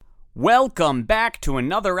Welcome back to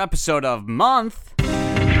another episode of Month. The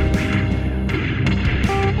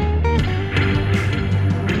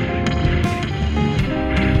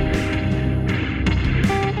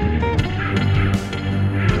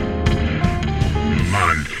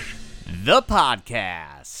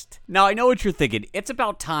podcast. Now, I know what you're thinking. It's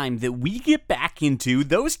about time that we get back into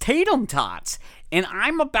those Tatum Tots, and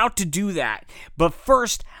I'm about to do that. But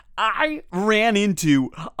first, I ran into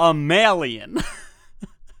a Malian.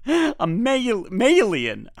 Malian.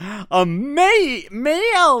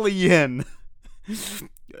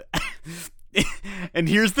 And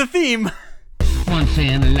here's the theme. Once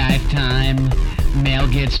in a lifetime, mail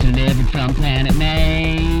gets delivered from planet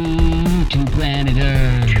May to planet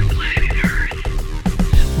Earth.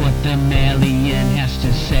 What the Malian has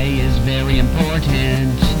to say is very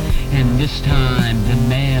important, and this time the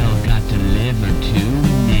mail got delivered to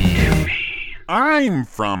me. I'm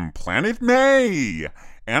from Planet May,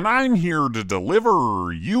 and I'm here to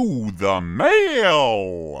deliver you the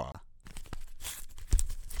mail.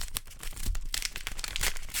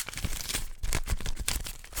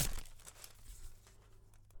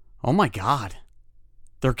 Oh my god.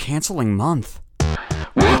 They're canceling Month.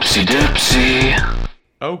 Whoopsie doopsie.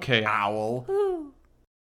 Okay, Owl.